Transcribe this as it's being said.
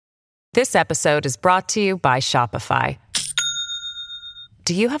This episode is brought to you by Shopify.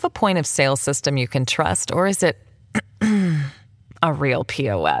 Do you have a point of sale system you can trust, or is it a real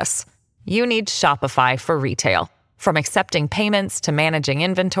POS? You need Shopify for retail. From accepting payments to managing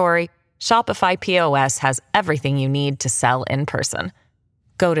inventory, Shopify POS has everything you need to sell in person.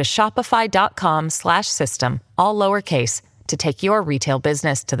 Go to shopify.com/system, all lowercase, to take your retail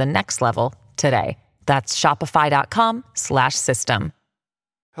business to the next level today. That's shopify.com/system.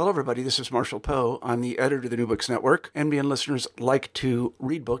 Hello, everybody. This is Marshall Poe. I'm the editor of the New Books Network. NBN listeners like to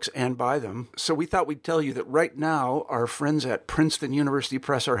read books and buy them. So we thought we'd tell you that right now, our friends at Princeton University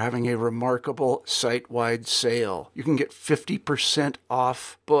Press are having a remarkable site-wide sale. You can get 50%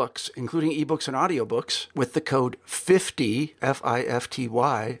 off books, including ebooks and audiobooks, with the code 50,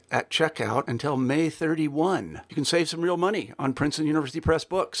 F-I-F-T-Y, at checkout until May 31. You can save some real money on Princeton University Press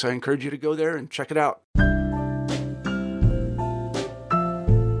books. I encourage you to go there and check it out.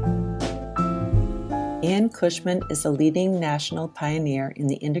 Ann Cushman is a leading national pioneer in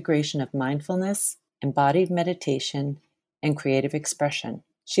the integration of mindfulness, embodied meditation, and creative expression.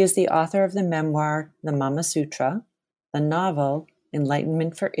 She is the author of the memoir, The Mama Sutra, the novel,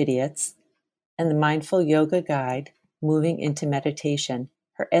 Enlightenment for Idiots, and the Mindful Yoga Guide, Moving into Meditation.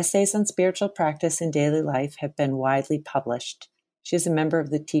 Her essays on spiritual practice and daily life have been widely published. She is a member of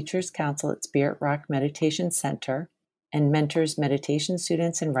the Teachers Council at Spirit Rock Meditation Center and mentors meditation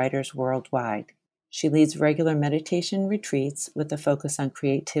students and writers worldwide. She leads regular meditation retreats with a focus on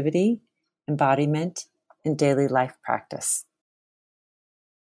creativity, embodiment, and daily life practice.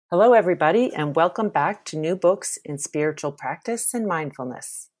 Hello, everybody, and welcome back to New Books in Spiritual Practice and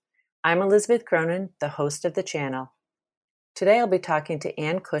Mindfulness. I'm Elizabeth Cronin, the host of the channel. Today I'll be talking to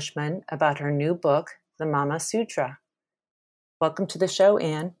Ann Cushman about her new book, The Mama Sutra. Welcome to the show,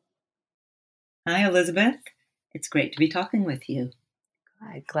 Ann. Hi, Elizabeth. It's great to be talking with you.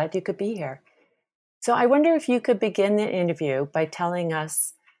 I'm glad you could be here. So I wonder if you could begin the interview by telling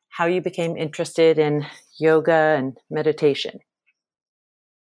us how you became interested in yoga and meditation.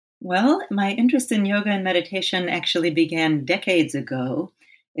 Well, my interest in yoga and meditation actually began decades ago.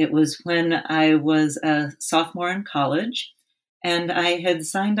 It was when I was a sophomore in college, and I had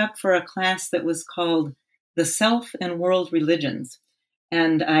signed up for a class that was called The Self and World Religions.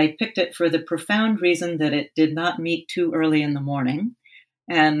 And I picked it for the profound reason that it did not meet too early in the morning,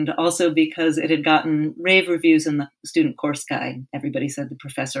 and also because it had gotten rave reviews in the student course guide. Everybody said the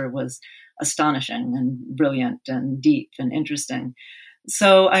professor was astonishing and brilliant and deep and interesting.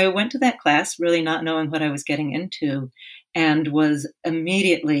 So I went to that class really not knowing what I was getting into and was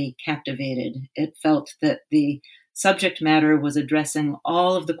immediately captivated. It felt that the subject matter was addressing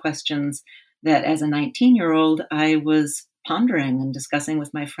all of the questions that as a 19-year-old I was pondering and discussing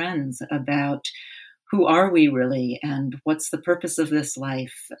with my friends about who are we really, and what's the purpose of this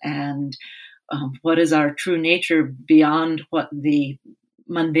life, and what is our true nature beyond what the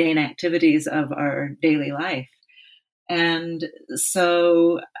mundane activities of our daily life. And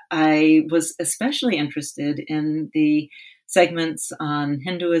so I was especially interested in the segments on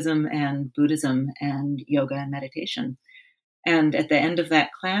Hinduism and Buddhism and yoga and meditation. And at the end of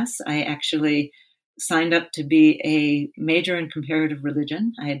that class, I actually signed up to be a major in comparative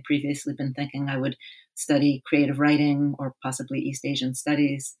religion. I had previously been thinking I would study creative writing or possibly East Asian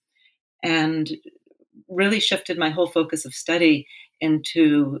studies, and really shifted my whole focus of study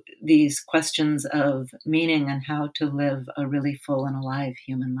into these questions of meaning and how to live a really full and alive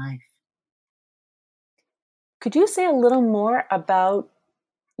human life. Could you say a little more about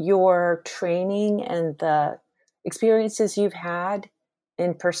your training and the experiences you've had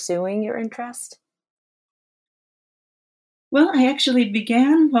in pursuing your interest? Well, I actually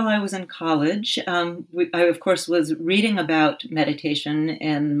began while I was in college. I, of course, was reading about meditation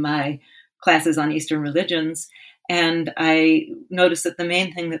in my classes on Eastern religions, and I noticed that the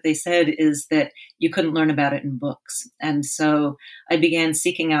main thing that they said is that you couldn't learn about it in books. And so I began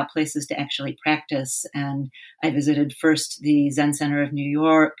seeking out places to actually practice, and I visited first the Zen Center of New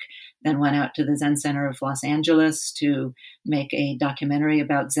York, then went out to the Zen Center of Los Angeles to make a documentary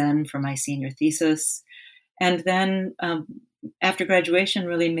about Zen for my senior thesis. And then after graduation,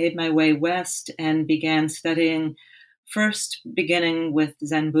 really made my way west and began studying, first beginning with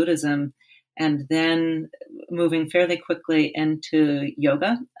Zen Buddhism, and then moving fairly quickly into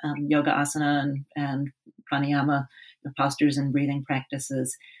yoga, yoga asana and pranayama, the postures and breathing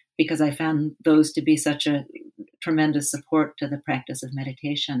practices, because I found those to be such a tremendous support to the practice of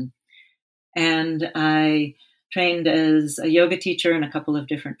meditation. And I trained as a yoga teacher in a couple of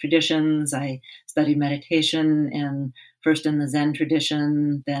different traditions. I studied meditation first in the Zen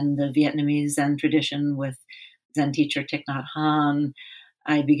tradition, then the Vietnamese Zen tradition with Zen teacher Thich Nhat Hanh.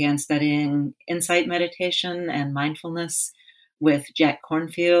 I began studying insight meditation and mindfulness with Jack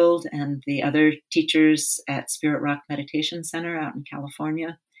Kornfield and the other teachers at Spirit Rock Meditation Center out in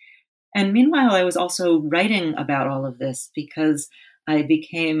California. And meanwhile, I was also writing about all of this because I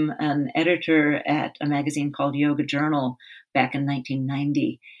became an editor at a magazine called Yoga Journal back in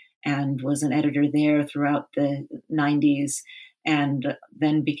 1990 and was an editor there throughout the 90s, and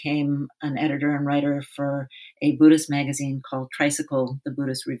then became an editor and writer for a Buddhist magazine called Tricycle, the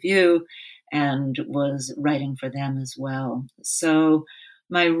Buddhist Review, and was writing for them as well. So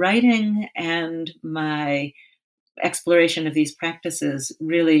my writing and my exploration of these practices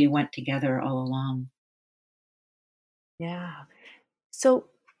really went together all along. Yeah. So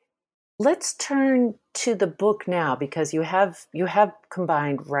let's turn to the book now, because you have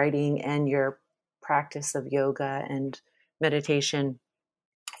combined writing and your practice of yoga and meditation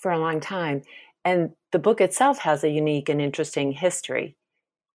for a long time. And the book itself has a unique and interesting history.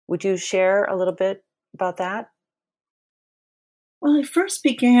 Would you share a little bit about that? Well, I first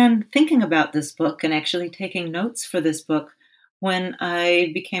began thinking about this book and actually taking notes for this book when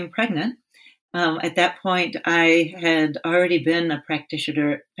I became pregnant. At that point, I had already been a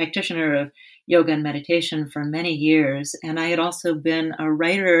practitioner of yoga and meditation for many years, and I had also been a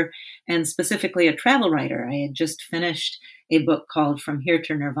writer, and specifically a travel writer. I had just finished a book called From Here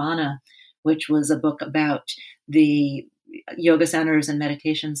to Nirvana, which was a book about the yoga centers and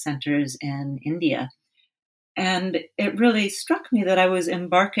meditation centers in India. And it really struck me that I was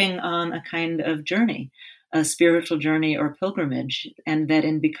embarking on a kind of journey, a spiritual journey or pilgrimage, and that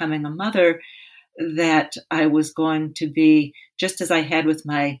in becoming a mother, that I was going to be, just as I had with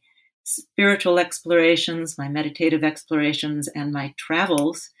my spiritual explorations, my meditative explorations, and my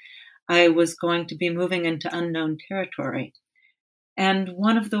travels, I was going to be moving into unknown territory. And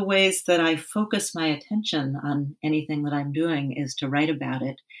one of the ways that I focus my attention on anything that I'm doing is to write about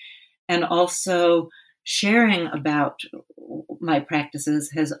it. And also sharing about my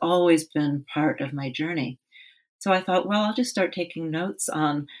practices has always been part of my journey. So I thought, well, I'll just start taking notes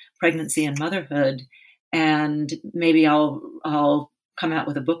on pregnancy and motherhood, and maybe I'll come out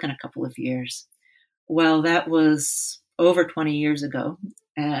with a book in a couple of years. Well, that was over 20 years ago,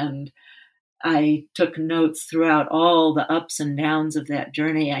 and I took notes throughout all the ups and downs of that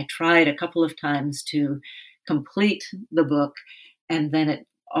journey. I tried a couple of times to complete the book, and then it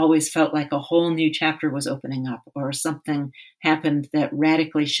always felt like a whole new chapter was opening up, or something happened that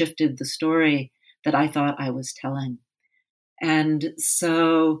radically shifted the story that I thought I was telling. And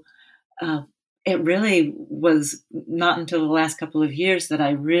so it really was not until the last couple of years that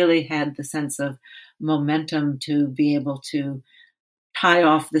I really had the sense of momentum to be able to tie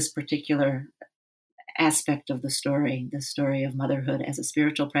off this particular aspect of the story of motherhood as a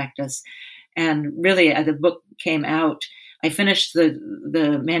spiritual practice. And really, the book came out. I finished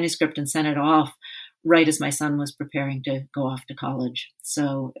the manuscript and sent it off right as my son was preparing to go off to college.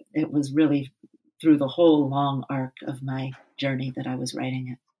 So it was really through the whole long arc of my journey that I was writing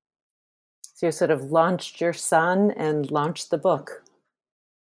it. So you sort of launched your son and launched the book.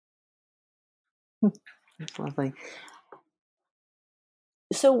 That's lovely.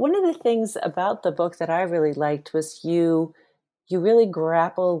 So one of the things about the book that I really liked was you really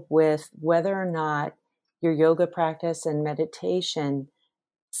grapple with whether or not your yoga practice and meditation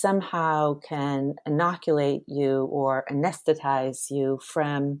somehow can inoculate you or anesthetize you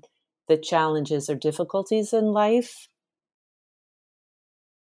from the challenges or difficulties in life.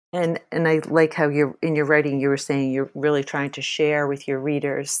 And I like how in your writing you were saying you're really trying to share with your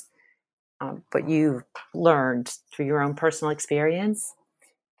readers what you've learned through your own personal experience.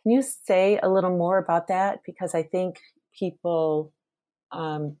 Can you say a little more about that? Because I think people,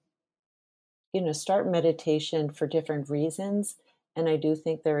 start meditation for different reasons. And I do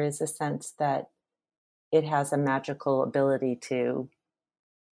think there is a sense that it has a magical ability to,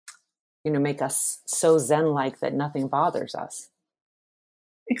 make us so Zen-like that nothing bothers us.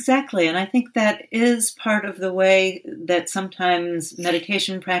 Exactly. And I think that is part of the way that sometimes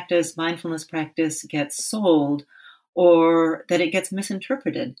meditation practice, mindfulness practice gets sold, or that it gets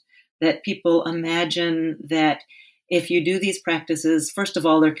misinterpreted, that people imagine that if you do these practices, first of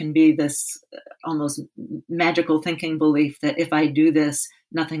all, there can be this almost magical thinking belief that if I do this,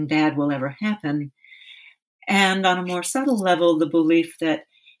 nothing bad will ever happen. And on a more subtle level, the belief that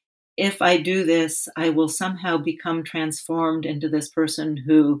if I do this, I will somehow become transformed into this person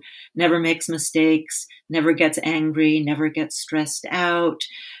who never makes mistakes, never gets angry, never gets stressed out,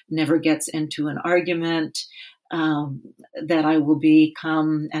 never gets into an argument, that I will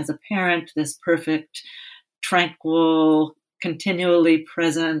become, as a parent, this perfect, tranquil, continually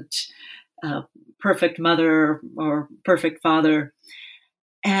present, perfect mother or perfect father.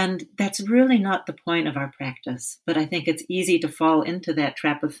 And that's really not the point of our practice. But I think it's easy to fall into that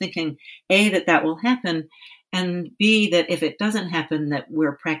trap of thinking, A, that will happen, and B, that if it doesn't happen, that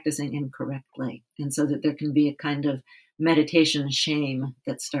we're practicing incorrectly. And so that there can be a kind of meditation shame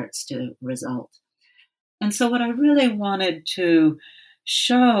that starts to result. And so what I really wanted to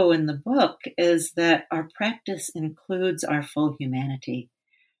show in the book is that our practice includes our full humanity,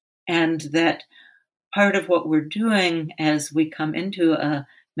 and that part of what we're doing as we come into a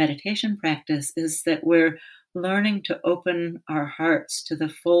meditation practice is that we're learning to open our hearts to the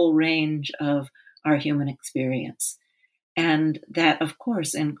full range of our human experience. And that, of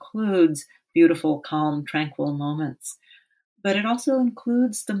course, includes beautiful, calm, tranquil moments. But it also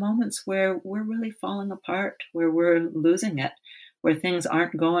includes the moments where we're really falling apart, where we're losing it, where things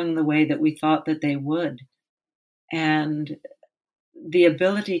aren't going the way that we thought that they would. And the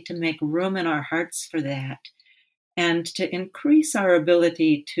ability to make room in our hearts for that, and to increase our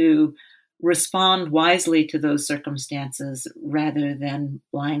ability to respond wisely to those circumstances rather than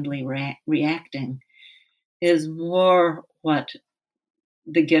blindly reacting, is more what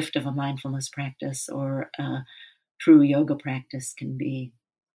the gift of a mindfulness practice or a true yoga practice can be.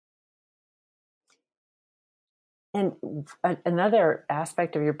 And another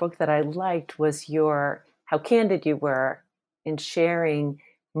aspect of your book that I liked was how candid you were in sharing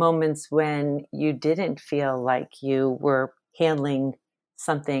moments when you didn't feel like you were handling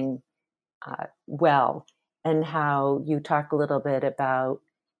something well, and how you talk a little bit about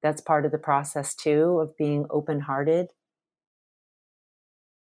that's part of the process too, of being open-hearted.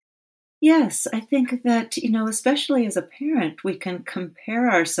 Yes, I think that, especially as a parent, we can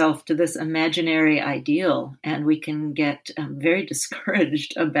compare ourselves to this imaginary ideal, and we can get very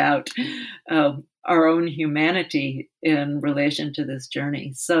discouraged about our own humanity in relation to this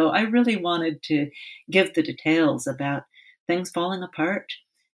journey. So I really wanted to give the details about things falling apart.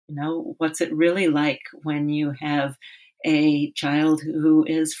 What's it really like when you have a child who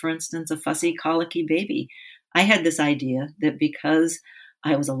is, for instance, a fussy, colicky baby? I had this idea that because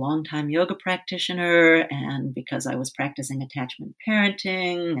I was a longtime yoga practitioner, and because I was practicing attachment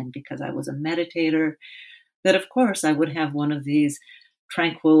parenting, and because I was a meditator, that of course I would have one of these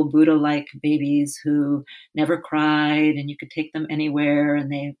tranquil Buddha-like babies who never cried, and you could take them anywhere,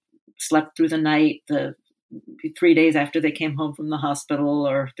 and they slept through the night the 3 days after they came home from the hospital,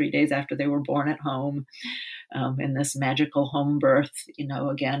 or 3 days after they were born at home, in this magical home birth,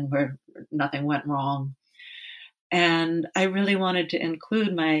 again, where nothing went wrong. And I really wanted to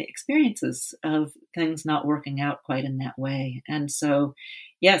include my experiences of things not working out quite in that way. And so,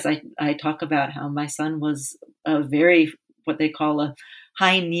 yes, I talk about how my son was a very, what they call a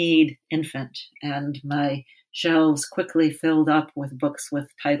high need infant. And my shelves quickly filled up with books with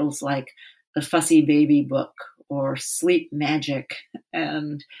titles like The Fussy Baby Book or Sleep Magic.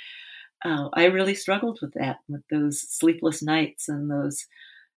 And I really struggled with that, with those sleepless nights and those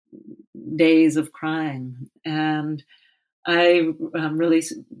days of crying. And I really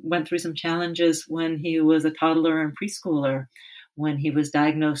went through some challenges when he was a toddler and preschooler, when he was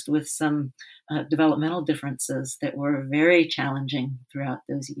diagnosed with some developmental differences that were very challenging throughout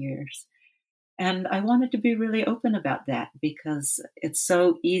those years. And I wanted to be really open about that, because it's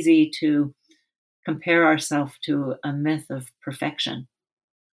so easy to compare ourselves to a myth of perfection.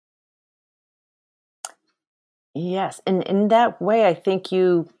 Yes. And in that way, I think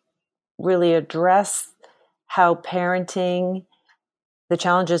you really address how parenting, the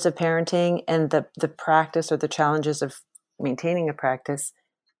challenges of parenting and the practice or the challenges of maintaining a practice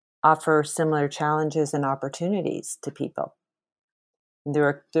offer similar challenges and opportunities to people. And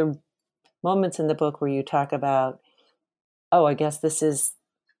there are moments in the book where you talk about, oh, I guess this is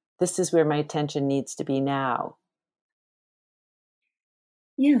where my attention needs to be now.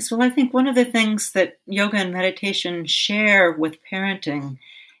 Yes, well, I think one of the things that yoga and meditation share with parenting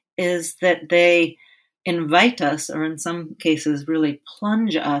is that they invite us, or in some cases really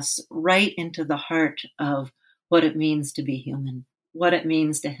plunge us right into the heart of what it means to be human, what it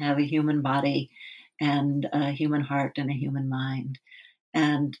means to have a human body and a human heart and a human mind,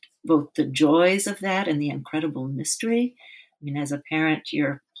 and both the joys of that and the incredible mystery. I mean, as a parent,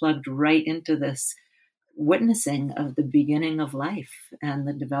 you're plugged right into this witnessing of the beginning of life and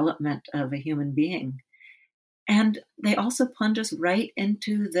the development of a human being. And they also plunge us right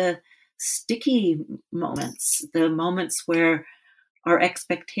into the sticky moments, the moments where our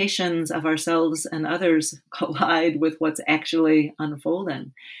expectations of ourselves and others collide with what's actually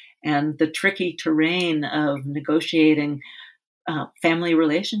unfolding, and the tricky terrain of negotiating family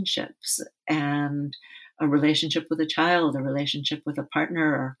relationships and a relationship with a child, a relationship with a partner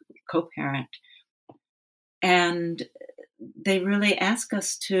or co-parent. And they really ask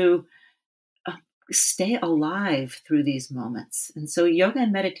us to stay alive through these moments. And so yoga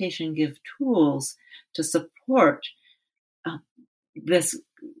and meditation give tools to support uh, this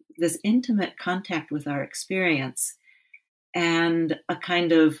intimate contact with our experience and a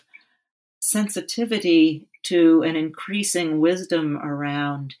kind of sensitivity to an increasing wisdom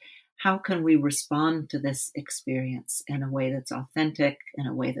around how can we respond to this experience in a way that's authentic, in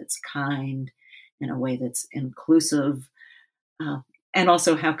a way that's kind, in a way that's inclusive, and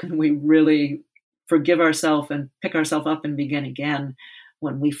also how can we really forgive ourselves and pick ourselves up and begin again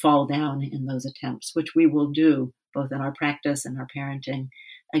when we fall down in those attempts, which we will do both in our practice and our parenting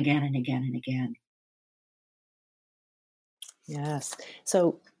again and again and again. Yes.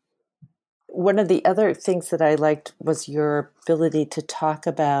 So one of the other things that I liked was your ability to talk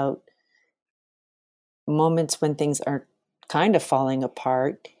about moments when things are kind of falling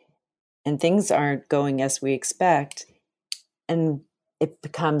apart and things aren't going as we expect. And it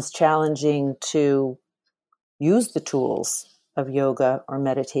becomes challenging to use the tools of yoga or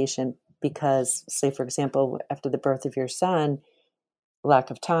meditation because, say, for example, after the birth of your son,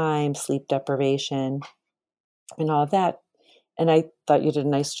 lack of time, sleep deprivation, and all of that. And I thought you did a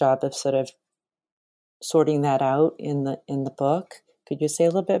nice job of sort of sorting that out in the book. Could you say a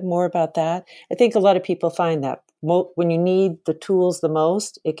little bit more about that? I think a lot of people find that when you need the tools the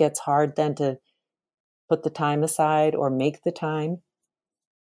most, it gets hard then to put the time aside or make the time.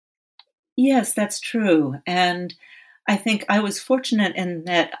 Yes, that's true. And I think I was fortunate in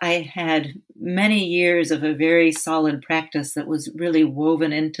that I had many years of a very solid practice that was really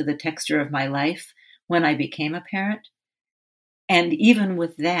woven into the texture of my life when I became a parent. And even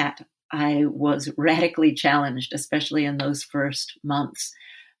with that, I was radically challenged, especially in those first months,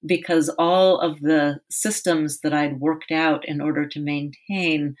 because all of the systems that I'd worked out in order to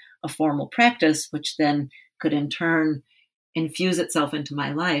maintain a formal practice, which then could in turn infuse itself into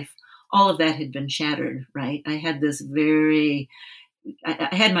my life, all of that had been shattered, right? I had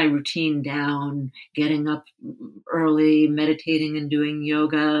I had my routine down, getting up early, meditating and doing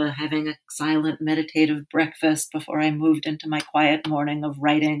yoga, having a silent meditative breakfast before I moved into my quiet morning of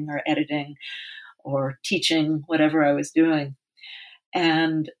writing or editing or teaching, whatever I was doing.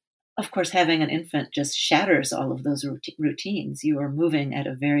 And of course, having an infant just shatters all of those routines. You are moving at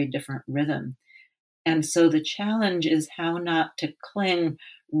a very different rhythm. And so the challenge is how not to cling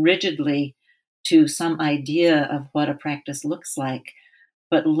rigidly to some idea of what a practice looks like,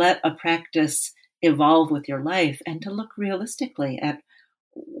 but let a practice evolve with your life and to look realistically at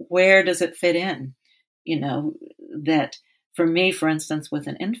where does it fit in. You know, that for me, for instance, with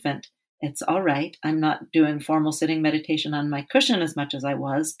an infant, it's all right. I'm not doing formal sitting meditation on my cushion as much as I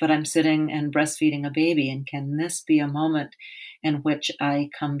was, but I'm sitting and breastfeeding a baby. And can this be a moment in which I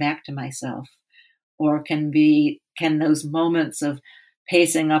come back to myself? Or can those moments of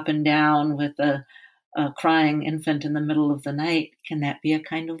pacing up and down with a crying infant in the middle of the night, can that be a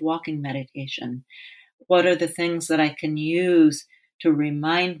kind of walking meditation? What are the things that I can use to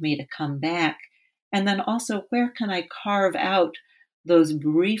remind me to come back? And then also, where can I carve out those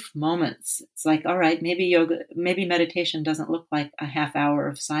brief moments? It's like, all right, maybe meditation doesn't look like a half hour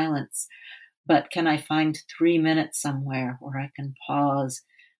of silence, but can I find 3 minutes somewhere where I can pause,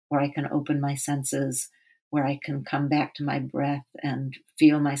 where I can open my senses, where I can come back to my breath and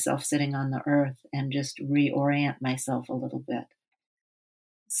feel myself sitting on the earth and just reorient myself a little bit.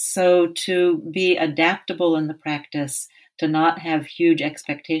 So to be adaptable in the practice, to not have huge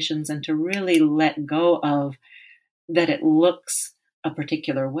expectations, and to really let go of that it looks a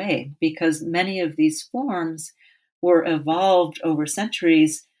particular way, because many of these forms were evolved over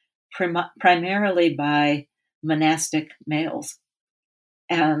centuries primarily by monastic males.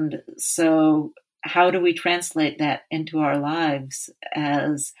 And so how do we translate that into our lives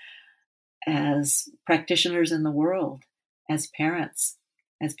as practitioners in the world, as parents,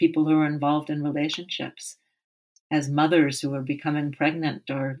 as people who are involved in relationships, as mothers who are becoming pregnant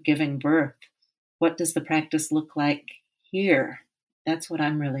or giving birth? What does the practice look like here? That's what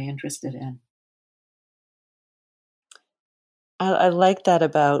I'm really interested in. I like that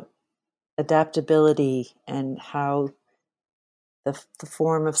about adaptability and how the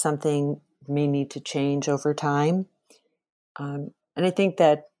form of something may need to change over time. And I think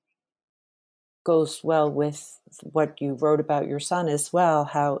that goes well with what you wrote about your son as well,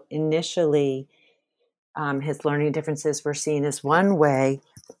 how initially his learning differences were seen as one way,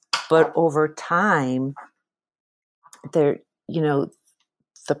 but over time, the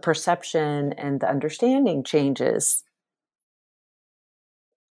perception and the understanding changes.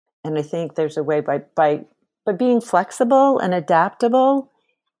 And I think there's a way by being flexible and adaptable,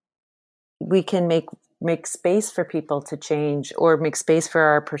 we can make make space for people to change, or make space for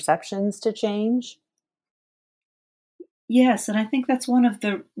our perceptions to change? Yes, and I think that's one of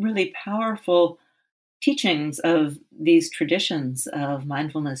the really powerful teachings of these traditions of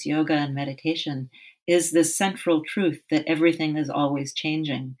mindfulness, yoga, and meditation is this central truth that everything is always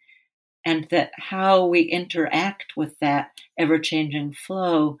changing, and that how we interact with that ever-changing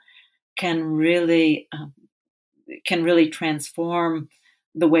flow can really transform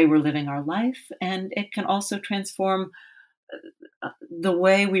the way we're living our life, and it can also transform the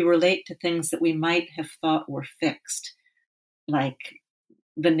way we relate to things that we might have thought were fixed, like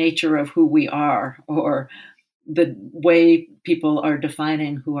the nature of who we are, or the way people are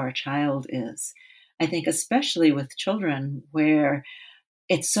defining who our child is. I think especially with children, where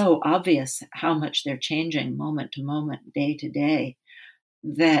it's so obvious how much they're changing moment to moment, day to day,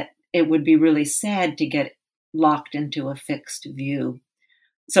 that it would be really sad to get locked into a fixed view.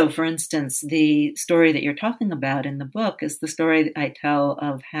 So, for instance, the story that you're talking about in the book is the story that I tell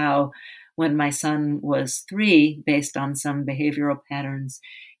of how, when my son was 3, based on some behavioral patterns,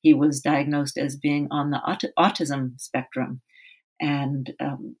 he was diagnosed as being on the autism spectrum. And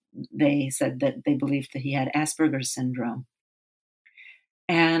they said that they believed that he had Asperger's syndrome.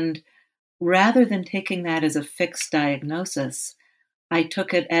 And rather than taking that as a fixed diagnosis, I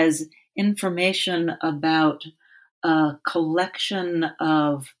took it as information about a collection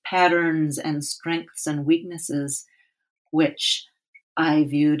of patterns and strengths and weaknesses, which I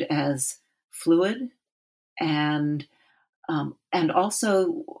viewed as fluid, and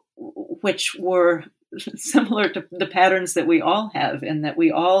also which were similar to the patterns that we all have, in that we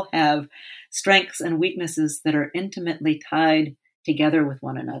all have strengths and weaknesses that are intimately tied together with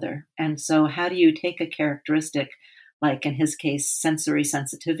one another. And so how do you take a characteristic, like in his case, sensory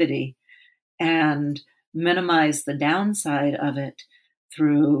sensitivity, and minimize the downside of it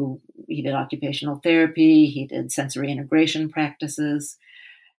through, he did occupational therapy, he did sensory integration practices,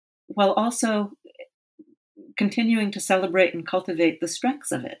 while also continuing to celebrate and cultivate the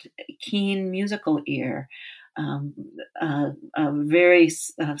strengths of it: a keen musical ear, a very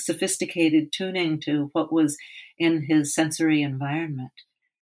sophisticated tuning to what was in his sensory environment.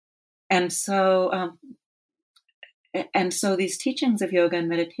 And so these teachings of yoga and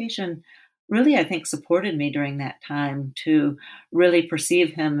meditation really, I think, supported me during that time to really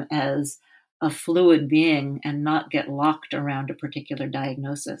perceive him as a fluid being and not get locked around a particular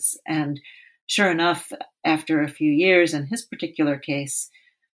diagnosis. And sure enough, after a few years in his particular case,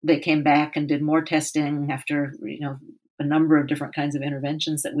 they came back and did more testing after, a number of different kinds of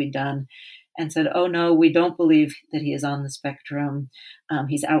interventions that we'd done, and said, oh no, we don't believe that he is on the spectrum.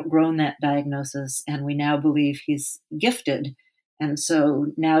 He's outgrown that diagnosis, and we now believe he's gifted. And so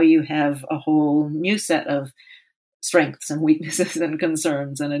now you have a whole new set of strengths and weaknesses and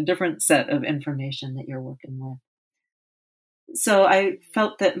concerns, and a different set of information that you're working with. So I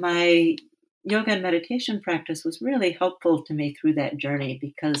felt that my yoga and meditation practice was really helpful to me through that journey,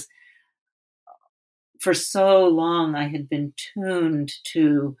 because for so long I had been tuned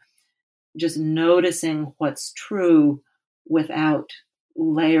to just noticing what's true without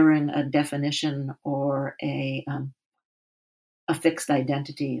layering a definition or a fixed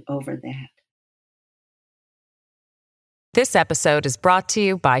identity over that. This episode is brought to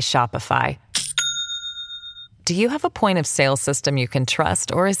you by Shopify. Do you have a point of sale system you can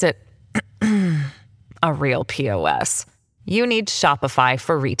trust, or is it a real POS? You need Shopify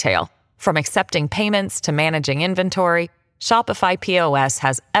for retail. From accepting payments to managing inventory, Shopify POS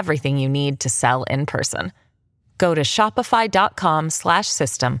has everything you need to sell in person. Go to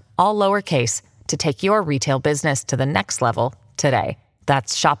shopify.com/system, all lowercase, to take your retail business to the next level today.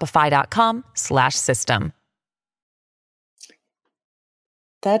 That's shopify.com/system.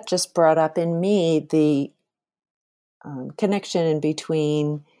 That just brought up in me the connection in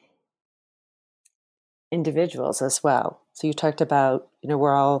between individuals as well. So you talked about,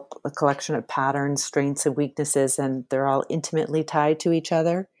 we're all a collection of patterns, strengths, and weaknesses, and they're all intimately tied to each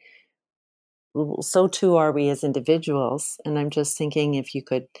other. So too are we as individuals. And I'm just thinking if you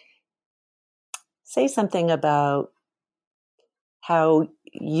could say something about how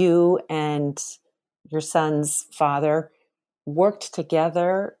you and your son's father worked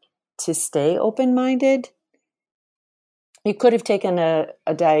together to stay open-minded. You could have taken a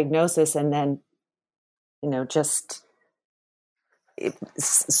diagnosis and then, just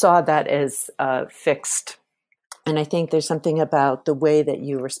saw that as fixed. And I think there's something about the way that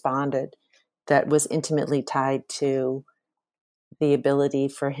you responded that was intimately tied to the ability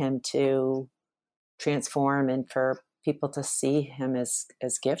for him to transform and for people to see him as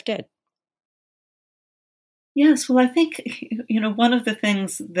gifted. Yes, well, I think, one of the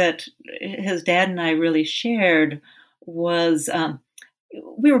things that his dad and I really shared was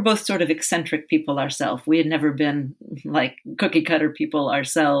we were both sort of eccentric people ourselves. We had never been like cookie cutter people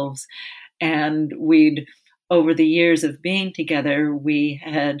ourselves. And over the years of being together, we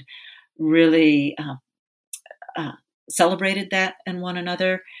had really uh, celebrated that in one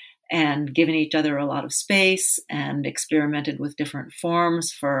another and given each other a lot of space and experimented with different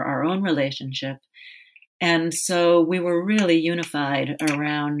forms for our own relationship. And so we were really unified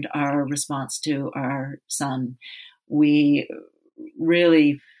around our response to our son. We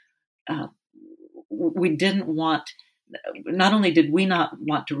really, uh, we didn't want, not only did we not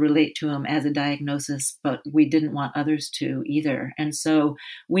want to relate to him as a diagnosis, but we didn't want others to either. And so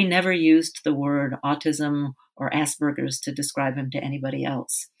we never used the word autism or Asperger's to describe him to anybody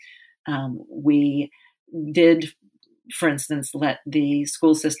else. We did, for instance, let the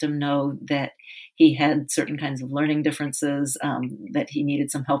school system know that he had certain kinds of learning differences, that he needed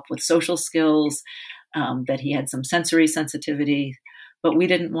some help with social skills, that he had some sensory sensitivity, but we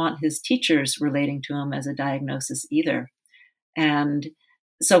didn't want his teachers relating to him as a diagnosis either. And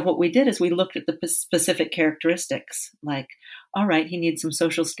so what we did is we looked at the specific characteristics, like, all right, he needs some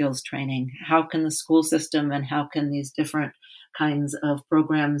social skills training. How can the school system and how can these different kinds of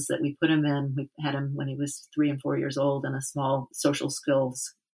programs that we put him in, we had him when he was 3 and 4 years old in a small social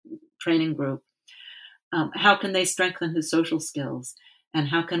skills training group. How can they strengthen his social skills? And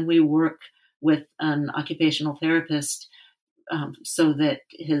how can we work with an occupational therapist so that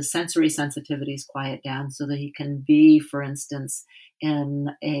his sensory sensitivities quiet down so that he can be, for instance, in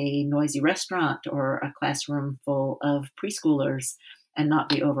a noisy restaurant or a classroom full of preschoolers and not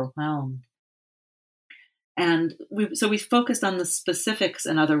be overwhelmed. And we focused on the specifics,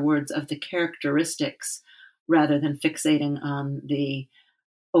 in other words, of the characteristics rather than fixating on the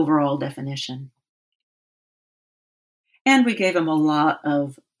overall definition. And we gave him a lot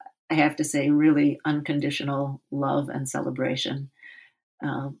of, I have to say, really unconditional love and celebration.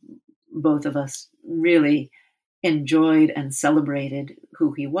 Both of us really enjoyed and celebrated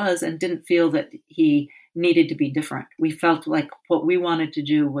who he was and didn't feel that he needed to be different. We felt like what we wanted to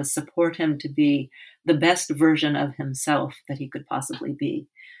do was support him to be the best version of himself that he could possibly be.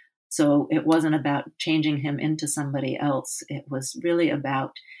 So it wasn't about changing him into somebody else. It was really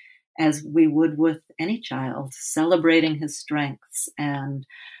about, as we would with any child, celebrating his strengths and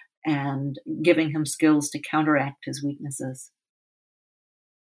giving him skills to counteract his weaknesses.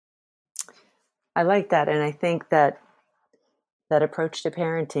 I like that. And I think that approach to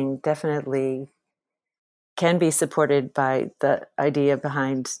parenting definitely can be supported by the idea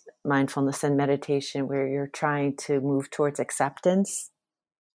behind mindfulness and meditation, where you're trying to move towards acceptance,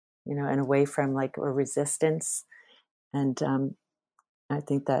 and away from a resistance. And I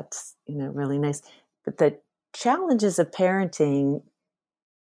think that's, really nice. But the challenges of parenting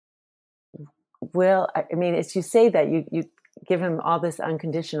as you say that you give him all this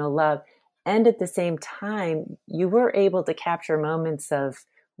unconditional love, and at the same time, you were able to capture moments of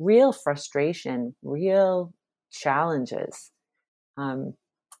real frustration, real challenges.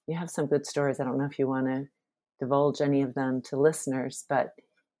 You have some good stories. I don't know if you want to divulge any of them to listeners, but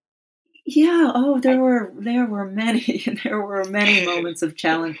yeah. Oh, there were many. There were many moments of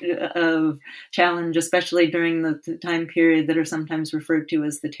challenge, especially during the time period that are sometimes referred to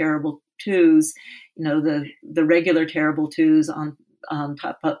as the terrible twos. The regular terrible twos on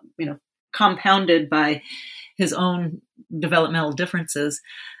top of, compounded by his own developmental differences.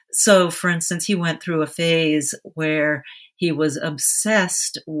 So, for instance, he went through a phase where he was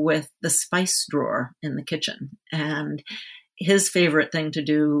obsessed with the spice drawer in the kitchen, and his favorite thing to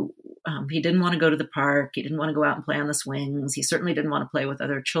do, he didn't want to go to the park. He didn't want to go out and play on the swings. He certainly didn't want to play with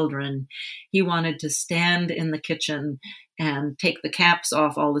other children. He wanted to stand in the kitchen and take the caps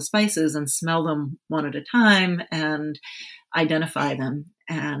off all the spices and smell them one at a time and identify them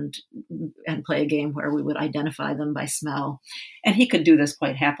and play a game where we would identify them by smell. And he could do this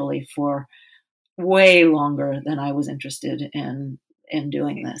quite happily for way longer than I was interested in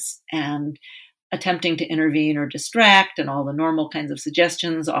doing this. And attempting to intervene or distract and all the normal kinds of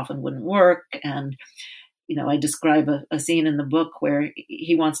suggestions often wouldn't work. And, I describe a scene in the book where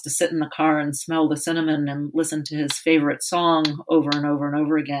he wants to sit in the car and smell the cinnamon and listen to his favorite song over and over and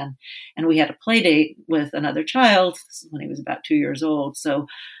over again. And we had a play date with another child when he was about 2 years old. So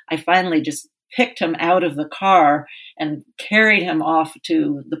I finally just picked him out of the car and carried him off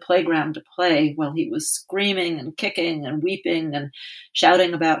to the playground to play while he was screaming and kicking and weeping and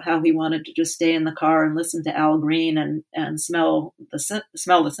shouting about how he wanted to just stay in the car and listen to Al Green and smell the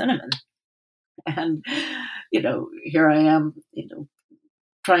cinnamon. And, here I am,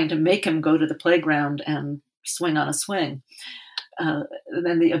 trying to make him go to the playground and swing on a swing.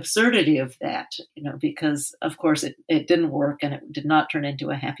 Then the absurdity of that, because of course it didn't work, and it did not turn into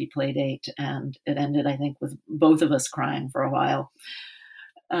a happy play date, and it ended, I think, with both of us crying for a while.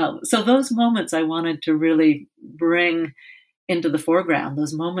 So those moments I wanted to really bring into the foreground,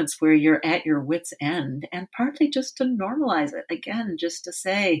 those moments where you're at your wit's end, and partly just to normalize it again, just to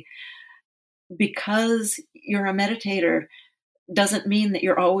say, because you're a meditator doesn't mean that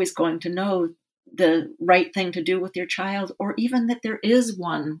you're always going to know the right thing to do with your child, or even that there is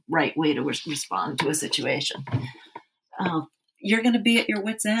one right way to respond to a situation. You're going to be at your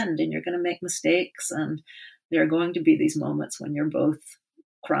wit's end, and you're going to make mistakes, and there are going to be these moments when you're both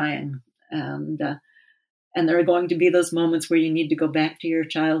crying, and there are going to be those moments where you need to go back to your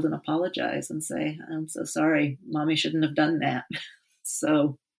child and apologize and say, I'm so sorry, Mommy shouldn't have done that.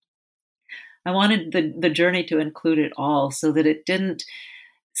 So I wanted the journey to include it all, so that it didn't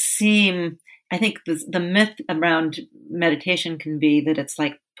seem, I think the myth around meditation can be that it's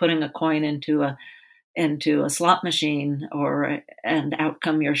like putting a coin into a slot machine, and out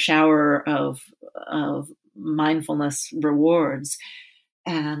come your shower of mindfulness rewards.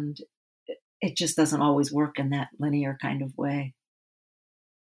 And it just doesn't always work in that linear kind of way.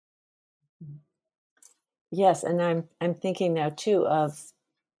 Yes, and I'm thinking now too of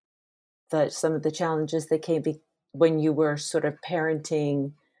some of the challenges that came when you were sort of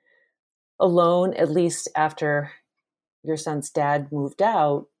parenting alone, at least after your son's dad moved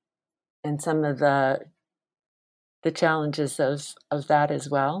out, and some of the challenges of that as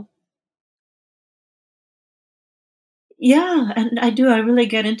well. Yeah, and I really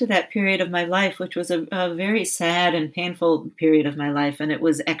get into that period of my life, which was a very sad and painful period of my life. And it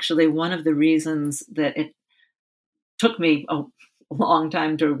was actually one of the reasons that it took me a long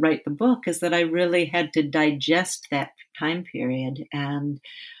time to write the book, is that I really had to digest that time period and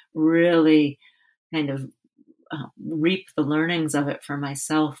really kind of reap the learnings of it for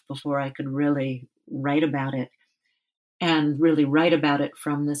myself before I could really write about it, and really write about it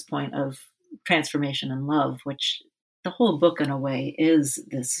from this point of transformation and love, which the whole book in a way is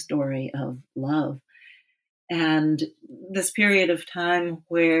this story of love. And this period of time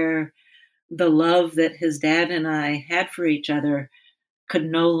where the love that his dad and I had for each other could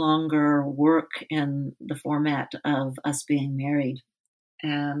no longer work in the format of us being married.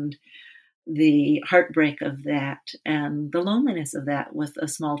 And the heartbreak of that, and the loneliness of that with a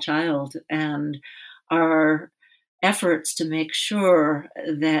small child, and our efforts to make sure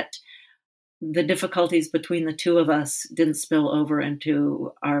that the difficulties between the two of us didn't spill over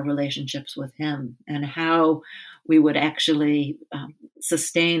into our relationships with him, and how we would actually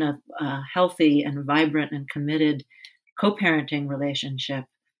sustain a healthy and vibrant and committed co-parenting relationship,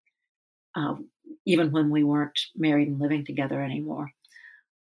 even when we weren't married and living together anymore,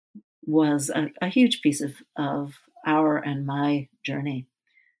 was a huge piece of our and my journey.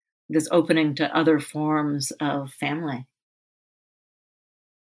 This opening to other forms of family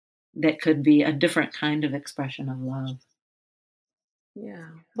that could be a different kind of expression of love. Yeah.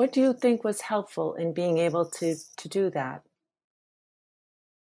 What do you think was helpful in being able to do that?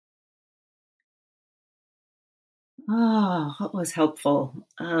 What was helpful?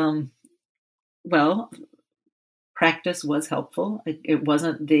 Well, practice was helpful. It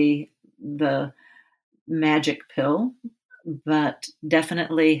wasn't the magic pill, but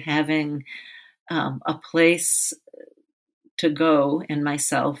definitely having a place to go in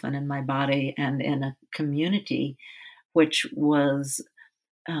myself and in my body and in a community which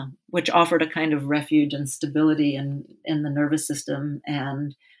offered a kind of refuge and stability in the nervous system,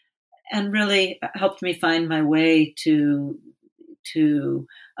 and really helped me find my way to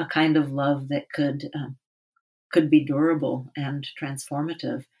a kind of love that could be durable and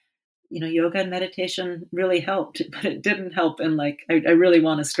transformative. Yoga and meditation really helped, but it didn't help in I really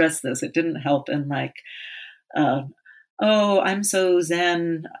want to stress this. It didn't help in oh, I'm so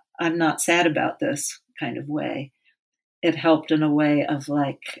Zen, I'm not sad about this kind of way. It helped in a way of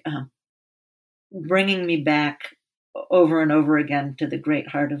bringing me back over and over again to the great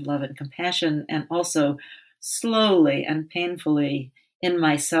heart of love and compassion, and also slowly and painfully in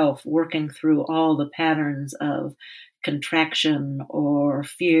myself working through all the patterns of contraction or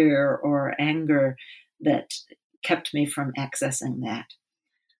fear or anger that kept me from accessing that.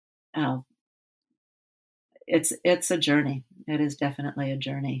 It's a journey. It is definitely a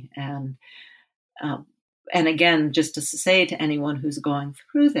journey. And again, just to say to anyone who's going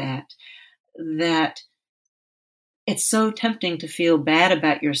through that it's so tempting to feel bad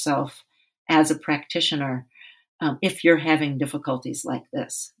about yourself as a practitioner if you're having difficulties like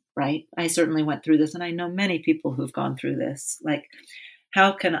this, right? I certainly went through this, and I know many people who've gone through this.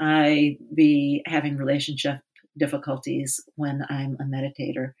 how can I be having relationship difficulties when I'm a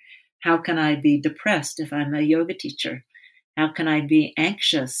meditator? How can I be depressed if I'm a yoga teacher? How can I be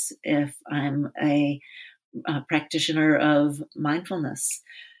anxious if I'm a practitioner of mindfulness?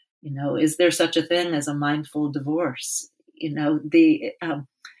 Is there such a thing as a mindful divorce?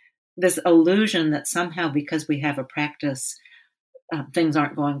 This illusion that somehow because we have a practice, things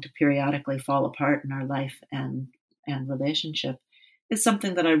aren't going to periodically fall apart in our life and relationship is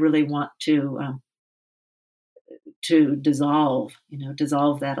something that I really want to dissolve.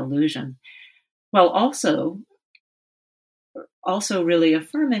 Dissolve that illusion, while also really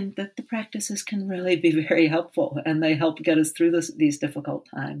affirming that the practices can really be very helpful, and they help get us through these difficult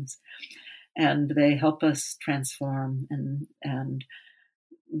times, and they help us transform, and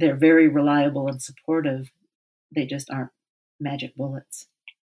they're very reliable and supportive. They just aren't magic bullets.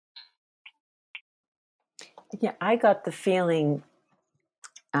 Yeah, I got the feeling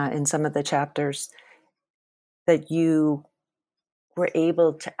in some of the chapters that you were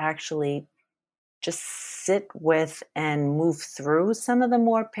able to actually just sit with and move through some of the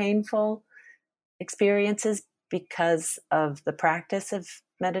more painful experiences because of the practice of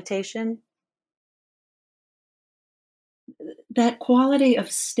meditation. That quality of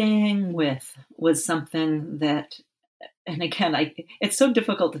staying with was something that, and again, it's so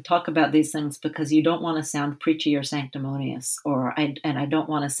difficult to talk about these things because you don't want to sound preachy or sanctimonious, and I don't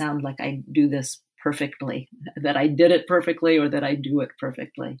want to sound like I do this perfectly, that I did it perfectly or that I do it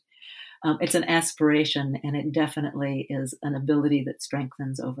perfectly. It's an aspiration, and it definitely is an ability that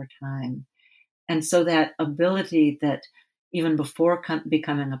strengthens over time. And so that ability that even before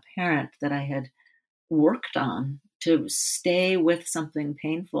becoming a parent that I had worked on to stay with something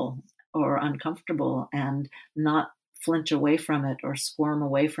painful or uncomfortable and not flinch away from it or squirm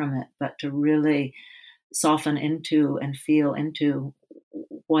away from it, but to really soften into and feel into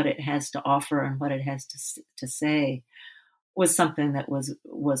what it has to offer and what it has to say, was something that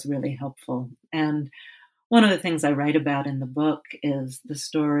was really helpful. And one of the things I write about in the book is the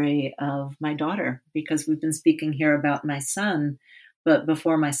story of my daughter, because we've been speaking here about my son, but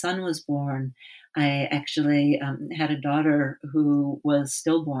before my son was born, I actually had a daughter who was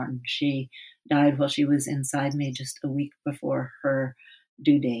stillborn. She died while she was inside me just a week before her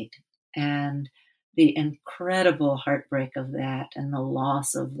due date. And the incredible heartbreak of that and the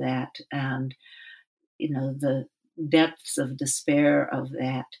loss of that and, the depths of despair of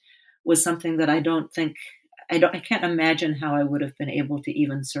that was something that I can't imagine how I would have been able to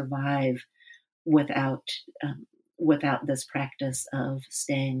even survive without this practice of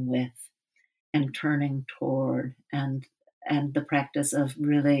staying with and turning toward, and the practice of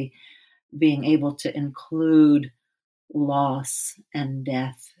really being able to include loss and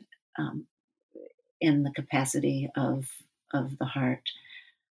death in the capacity of the heart.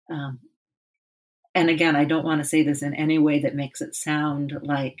 And again, I don't want to say this in any way that makes it sound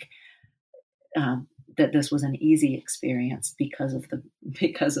like that this was an easy experience because of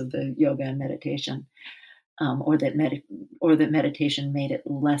the yoga and meditation, or that meditation made it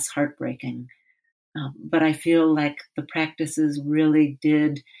less heartbreaking. But I feel like the practices really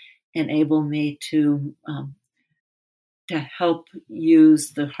did enable me to help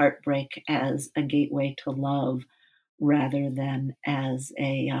use the heartbreak as a gateway to love, rather than as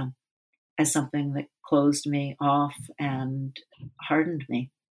something that closed me off and hardened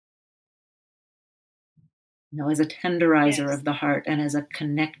me. As a tenderizer Yes. of the heart and as a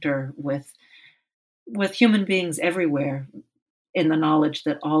connector with human beings everywhere, in the knowledge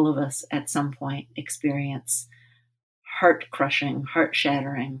that all of us at some point experience heart-crushing,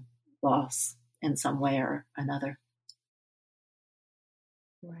 heart-shattering loss in some way or another.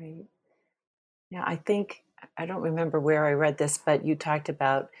 Right. Yeah, I don't remember where I read this, but you talked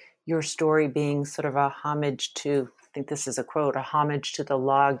about your story being sort of a homage to, I think this is a quote, a homage to the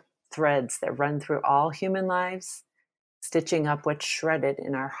log threads that run through all human lives, stitching up what's shredded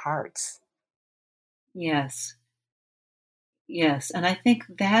in our hearts. Yes. And I think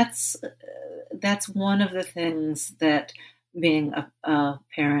that's one of the things that being a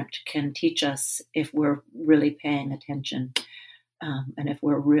parent can teach us if we're really paying attention, and if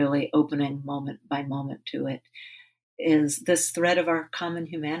we're really opening moment by moment to it, is this thread of our common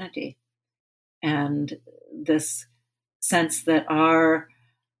humanity, and this sense that our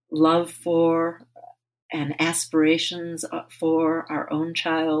love for and aspirations for our own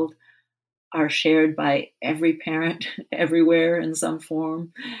child are shared by every parent everywhere in some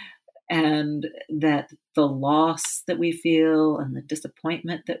form, and that the loss that we feel and the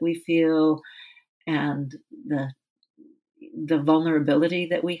disappointment that we feel and the vulnerability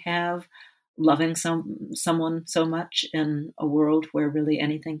that we have loving someone so much in a world where really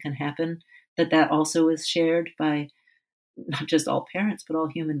anything can happen, that also is shared by not just all parents, but all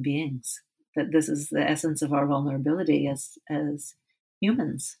human beings. That this is the essence of our vulnerability as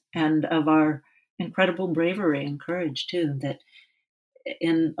humans, and of our incredible bravery and courage too, that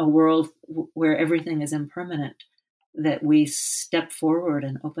in a world where everything is impermanent, that we step forward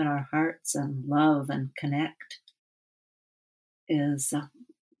and open our hearts and love and connect is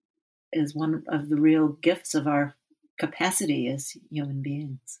one of the real gifts of our capacity as human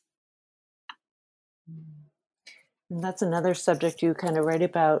beings. And that's another subject you kind of write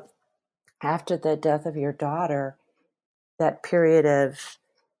about after the death of your daughter, that period of,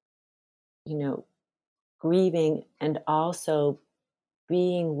 grieving and also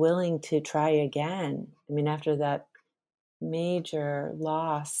being willing to try again. I mean, after that major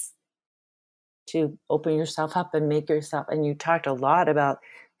loss, to open yourself up and make yourself, and you talked a lot about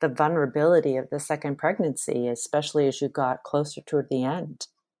the vulnerability of the second pregnancy, especially as you got closer toward the end.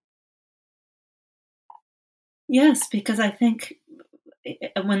 Yes, because I think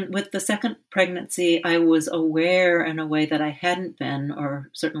with the second pregnancy, I was aware in a way that I hadn't been, or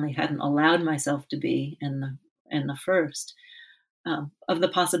certainly hadn't allowed myself to be in the first, of the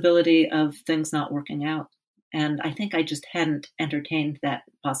possibility of things not working out. And I think I just hadn't entertained that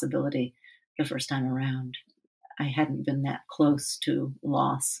possibility the first time around. I hadn't been that close to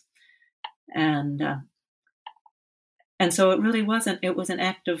loss. And so it really wasn't. It was an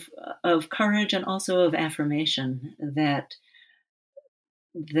act of courage and also of affirmation that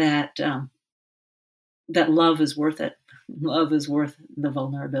love is worth it. Love is worth the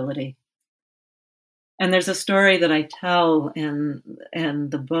vulnerability. And there's a story that I tell in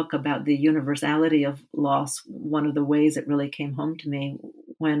the book about the universality of loss. One of the ways it really came home to me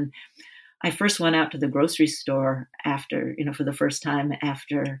when I first went out to the grocery store after, for the first time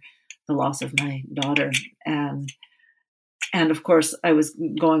after the loss of my daughter. And of course, I was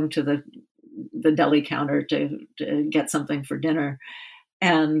going to the deli counter to get something for dinner.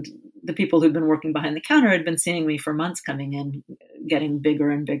 And the people who'd been working behind the counter had been seeing me for months coming in, getting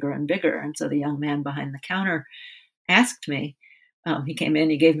bigger and bigger and bigger. And so the young man behind the counter asked me, he came in,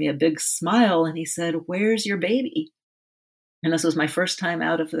 he gave me a big smile, and he said, "Where's your baby?" And this was my first time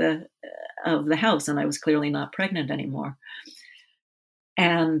out of the house, and I was clearly not pregnant anymore.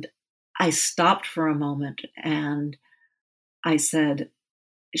 And I stopped for a moment and I said,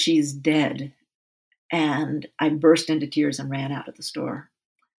 "She's dead." And I burst into tears and ran out of the store.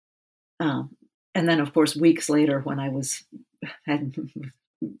 And then, of course, weeks later, when I was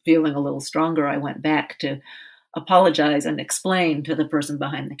feeling a little stronger, I went back to apologize and explain to the person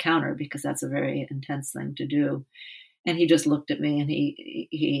behind the counter, because that's a very intense thing to do. And he just looked at me and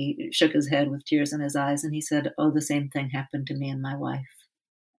he shook his head with tears in his eyes. And he said, "Oh, the same thing happened to me and my wife."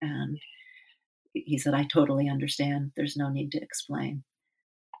 And he said, "I totally understand. There's no need to explain."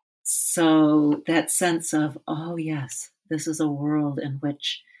 So that sense of, oh, yes, this is a world in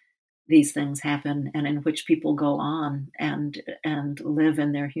which these things happen and in which people go on and live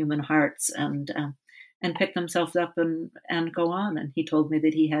in their human hearts and pick themselves up and go on. And he told me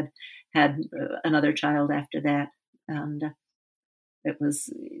that he had another child after that. And it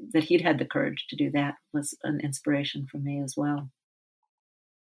was that he'd had the courage to do that was an inspiration for me as well.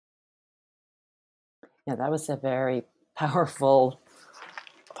 Yeah, that was a very powerful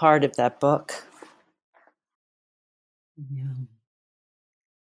part of that book.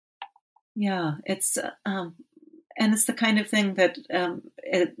 Yeah, it's and it's the kind of thing that,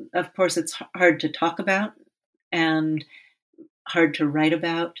 of course, it's hard to talk about and hard to write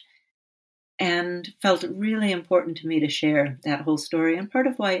about, and felt really important to me to share that whole story. And part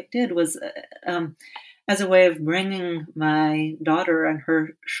of why it did was as a way of bringing my daughter and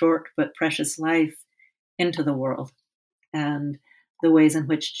her short but precious life into the world, and the ways in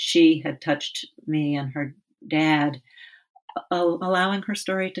which she had touched me and her dad, allowing her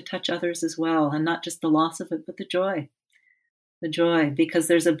story to touch others as well, and not just the loss of it, but the joy, because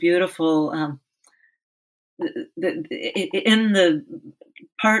there's a beautiful, in the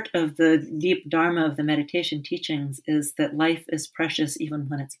part of the deep dharma of the meditation teachings is that life is precious even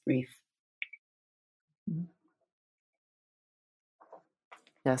when it's brief.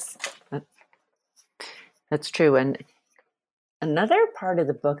 Yes, that's true. And another part of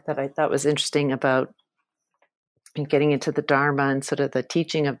the book that I thought was interesting about getting into the Dharma and sort of the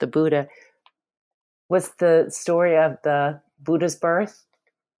teaching of the Buddha was the story of the Buddha's birth.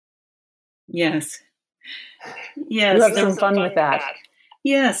 Yes. You have some fun with that.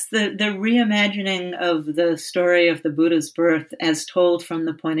 Yes, the reimagining of the story of the Buddha's birth as told from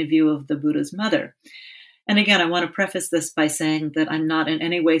the point of view of the Buddha's mother. And again, I want to preface this by saying that I'm not in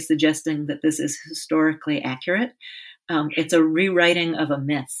any way suggesting that this is historically accurate. It's a rewriting of a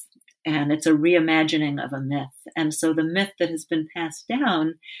myth, and it's a reimagining of a myth. And so the myth that has been passed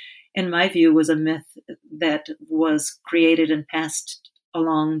down, in my view, was a myth that was created and passed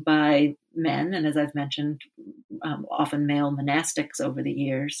along by men, and as I've mentioned, often male monastics over the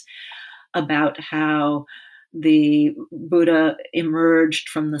years, about how the Buddha emerged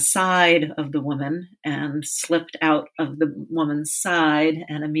from the side of the woman and slipped out of the woman's side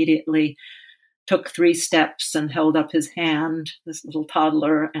and immediately took 3 steps and held up his hand, this little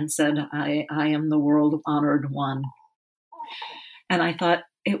toddler, and said, I am the world honored one. And I thought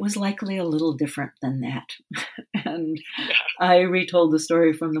it was likely a little different than that. And I retold the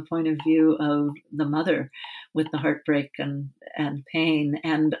story from the point of view of the mother with the heartbreak and pain.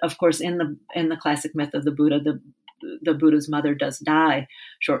 And of course, in the classic myth of the Buddha, the Buddha's mother does die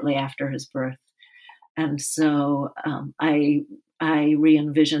shortly after his birth. And so I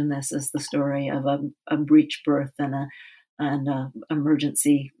re-envision this as the story of a breech birth and a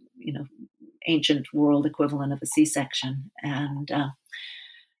emergency, ancient world equivalent of a C-section, and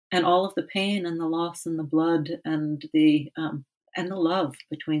all of the pain and the loss and the blood and the love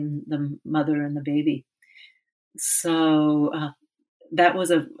between the mother and the baby. So that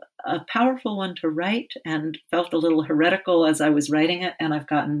was a powerful one to write, and felt a little heretical as I was writing it. And I've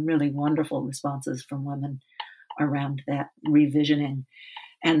gotten really wonderful responses from women around that revisioning,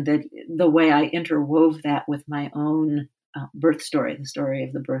 and the way I interwove that with my own birth story, the story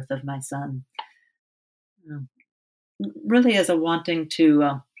of the birth of my son, really as a wanting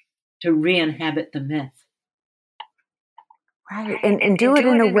to re-inhabit the myth. Right, and do it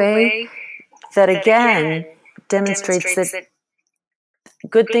in a way that again demonstrates that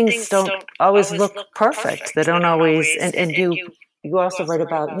good things don't always look perfect. They don't always, and you also write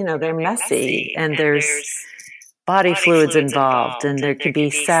about, they're messy, and there's body fluids involved, and there could be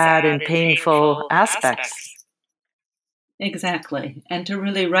sad and painful aspects. Exactly. And to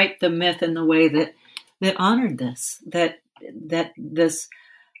really write the myth in the way that honored this, that this,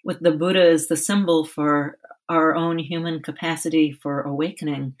 with the Buddha as the symbol for our own human capacity for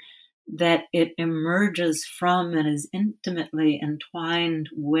awakening, that it emerges from and is intimately entwined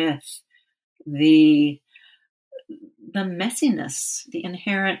with the messiness, the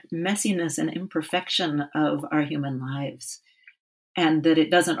inherent messiness and imperfection of our human lives. And that it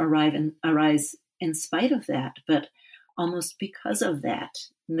doesn't arise in spite of that, but almost because of that.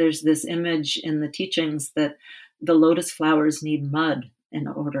 And there's this image in the teachings that the lotus flowers need mud in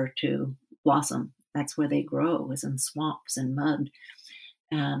order to blossom. That's where they grow, is in swamps and mud.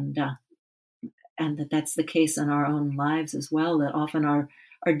 And that's the case in our own lives as well, that often our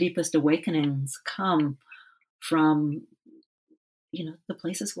deepest awakenings come from, the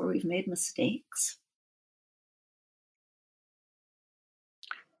places where we've made mistakes.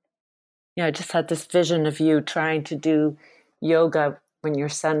 Yeah, I just had this vision of you trying to do yoga when your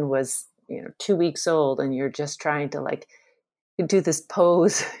son was, 2 weeks old, and you're just trying to do this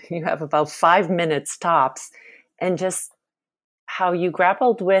pose. You have about 5 minutes tops, and just how you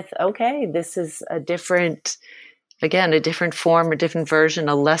grappled with, okay, this is a different form, a different version,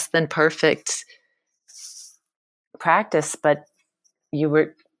 a less than perfect practice, but you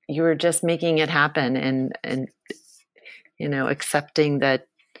were just making it happen, and accepting that.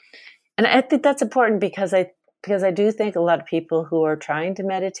 And I think that's important because I do think a lot of people who are trying to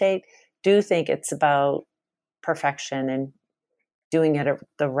meditate do think it's about perfection and doing it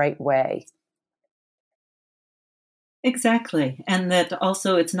the right way. Exactly. And that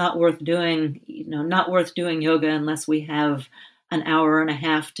also it's not worth doing yoga unless we have an hour and a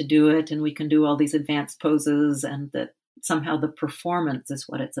half to do it, and we can do all these advanced poses, and that somehow the performance is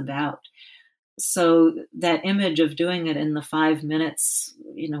what it's about. So that image of doing it in the 5 minutes,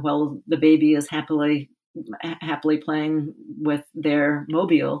 while the baby is happily playing with their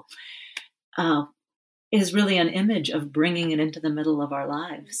mobile, is really an image of bringing it into the middle of our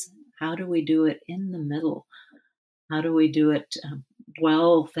lives. How do we do it in the middle? How do we do it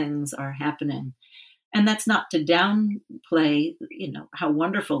while things are happening? And that's not to downplay, how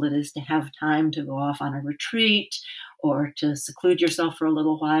wonderful it is to have time to go off on a retreat or to seclude yourself for a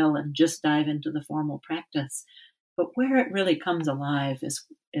little while and just dive into the formal practice. But where it really comes alive is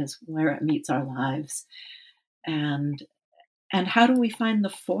where it meets our lives. And how do we find the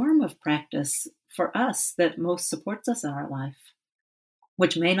form of practice for us that most supports us in our life,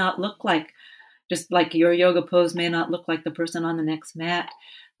 which may not look like, just like your yoga pose may not look like the person on the next mat.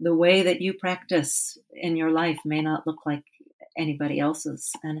 The way that you practice in your life may not look like anybody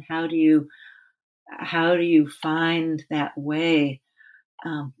else's. And how do you find that way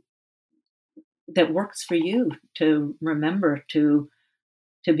that works for you, to remember to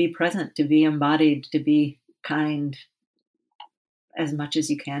be present, to be embodied, to be kind as much as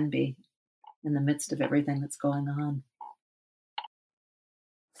you can be in the midst of everything that's going on.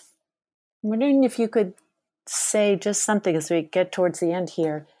 I'm wondering if you could say just something as we get towards the end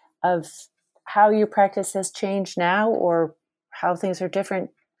here of how your practice has changed now, or how things are different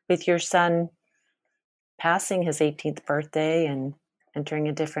with your son passing his 18th birthday and entering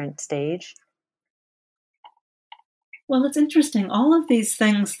a different stage. Well, it's interesting. All of these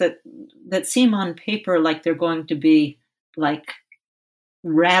things that seem on paper like they're going to be like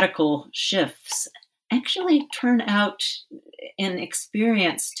radical shifts actually turn out in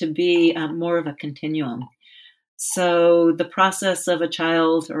experience to be more of a continuum. So the process of a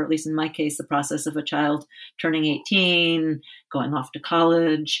child, or at least in my case, the process of a child turning 18, going off to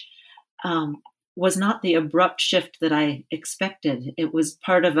college, was not the abrupt shift that I expected. It was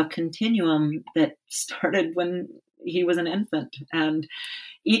part of a continuum that started when he was an infant. And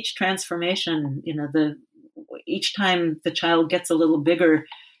each transformation, each time the child gets a little bigger,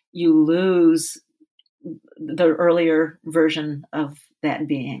 you lose the earlier version of that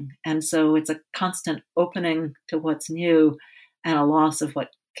being. And so it's a constant opening to what's new and a loss of what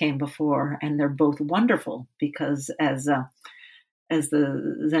came before. And they're both wonderful because as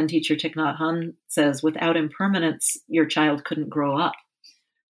the Zen teacher Thich Nhat Hanh says, without impermanence, your child couldn't grow up.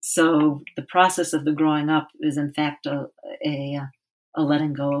 So the process of the growing up is in fact a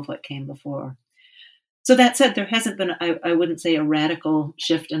letting go of what came before. So that said, there hasn't been, I wouldn't say a radical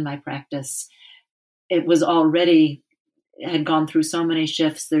shift in my practice. It was already, had gone through so many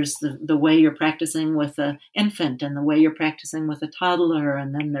shifts. There's the way you're practicing with an infant and the way you're practicing with a toddler.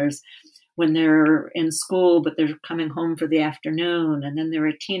 And then there's when they're in school, but they're coming home for the afternoon. And then they're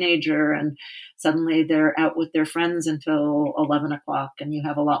a teenager and suddenly they're out with their friends until 11 o'clock and you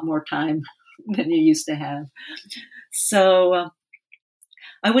have a lot more time than you used to have. So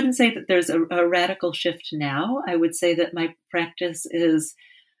I wouldn't say that there's a radical shift now. I would say that my practice is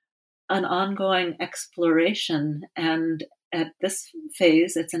an ongoing exploration, and at this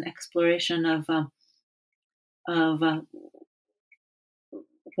phase, it's an exploration of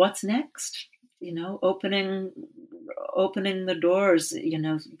what's next. Opening the doors.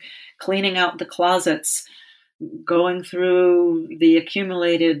 Cleaning out the closets, going through the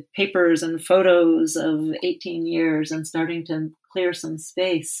accumulated papers and photos of 18 years, and starting to clear some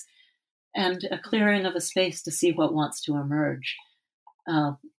space, and a clearing of a space to see what wants to emerge.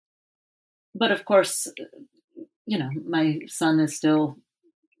 But of course, my son is still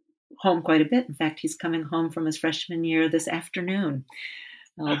home quite a bit. In fact, he's coming home from his freshman year this afternoon.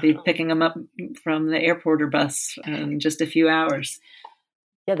 I'll be picking him up from the airport or bus in just a few hours.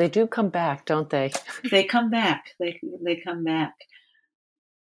 Yeah, they do come back, don't they? They come back. They come back.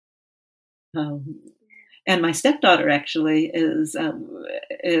 And my stepdaughter actually is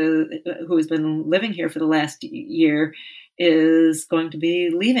who has been living here for the last year, is going to be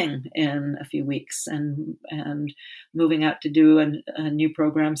leaving in a few weeks and moving out to do a new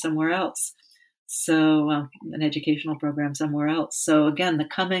program somewhere else. So an educational program somewhere else. So again, the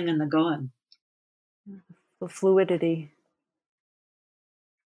coming and the going. The fluidity.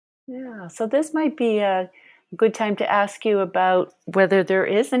 Yeah. So this might be a good time to ask you about whether there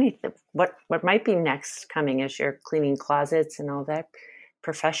is anything, what might be next coming as you're cleaning closets and all that.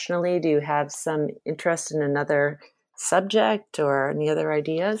 Professionally, do you have some interest in another subject or any other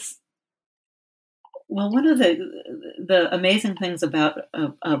ideas? Well, one of the amazing things about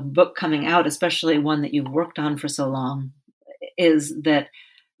a book coming out, especially one that you've worked on for so long, is that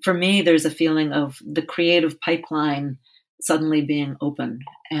for me, there's a feeling of the creative pipeline suddenly being open.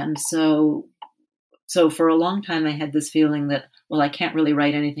 And so for a long time, I had this feeling that, well, I can't really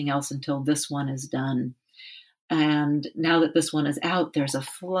write anything else until this one is done. And now that this one is out, there's a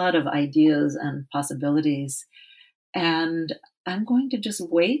flood of ideas and possibilities. And I'm going to just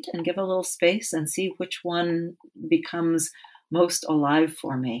wait and give a little space and see which one becomes most alive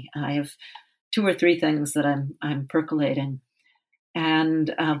for me. I have 2 or 3 things that I'm percolating.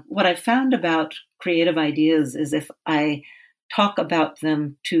 And what I've found about creative ideas is if I talk about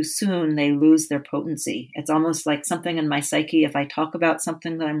them too soon, they lose their potency. It's almost like something in my psyche, if I talk about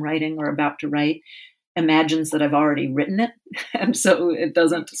something that I'm writing or about to write, imagines that I've already written it. And so it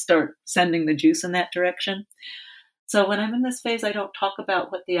doesn't start sending the juice in that direction. So when I'm in this phase, I don't talk about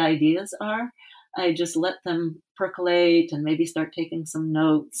what the ideas are. I just let them percolate and maybe start taking some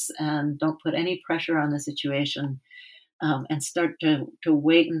notes and don't put any pressure on the situation, and start to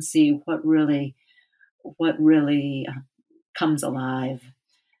wait and see what really comes alive.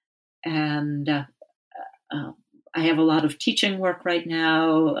 And I have a lot of teaching work right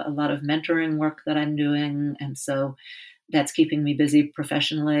now, a lot of mentoring work that I'm doing. And so that's keeping me busy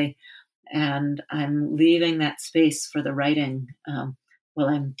professionally. And I'm leaving that space for the writing while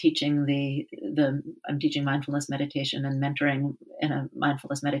I'm teaching I'm teaching mindfulness meditation and mentoring in a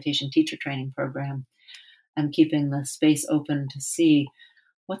mindfulness meditation teacher training program. I'm keeping the space open to see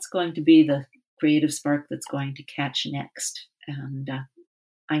what's going to be the creative spark that's going to catch next. And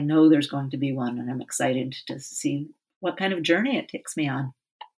I know there's going to be one, and I'm excited to see what kind of journey it takes me on.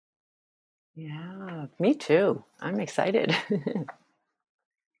 Yeah, me too. I'm excited.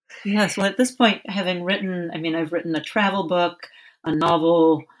 Yes, well, at this point, I've written a travel book, a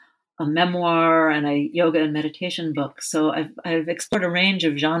novel, a memoir, and a yoga and meditation book. So I've explored a range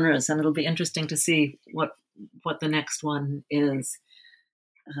of genres, and it'll be interesting to see what the next one is.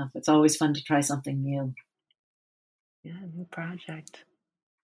 It's always fun to try something new. Yeah, new project.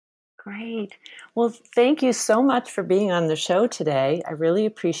 Great. Well, thank you so much for being on the show today. I really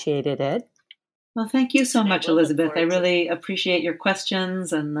appreciated it. Well, thank you so much, Elizabeth. I really appreciate your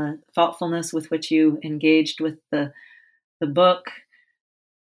questions and the thoughtfulness with which you engaged with the book.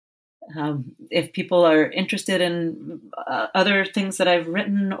 If people are interested in other things that I've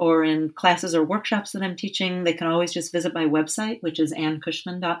written or in classes or workshops that I'm teaching, they can always just visit my website, which is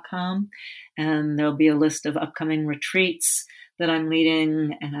anncushman.com. And there'll be a list of upcoming retreats that I'm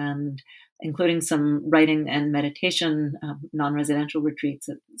leading, and including some writing and meditation non-residential retreats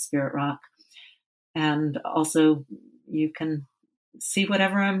at Spirit Rock. And also you can see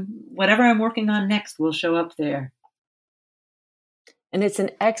whatever I'm working on next will show up there. And it's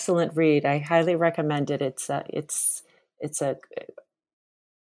an excellent read. I highly recommend it. It's a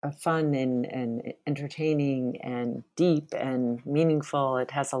fun and entertaining and deep and meaningful.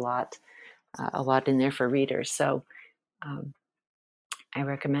 It has a lot in there for readers. So I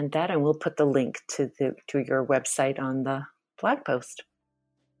recommend that, and we'll put the link to your website on the blog post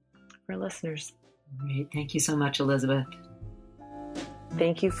for listeners. Great. Thank you so much, Elizabeth.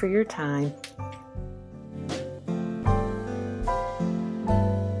 Thank you for your time.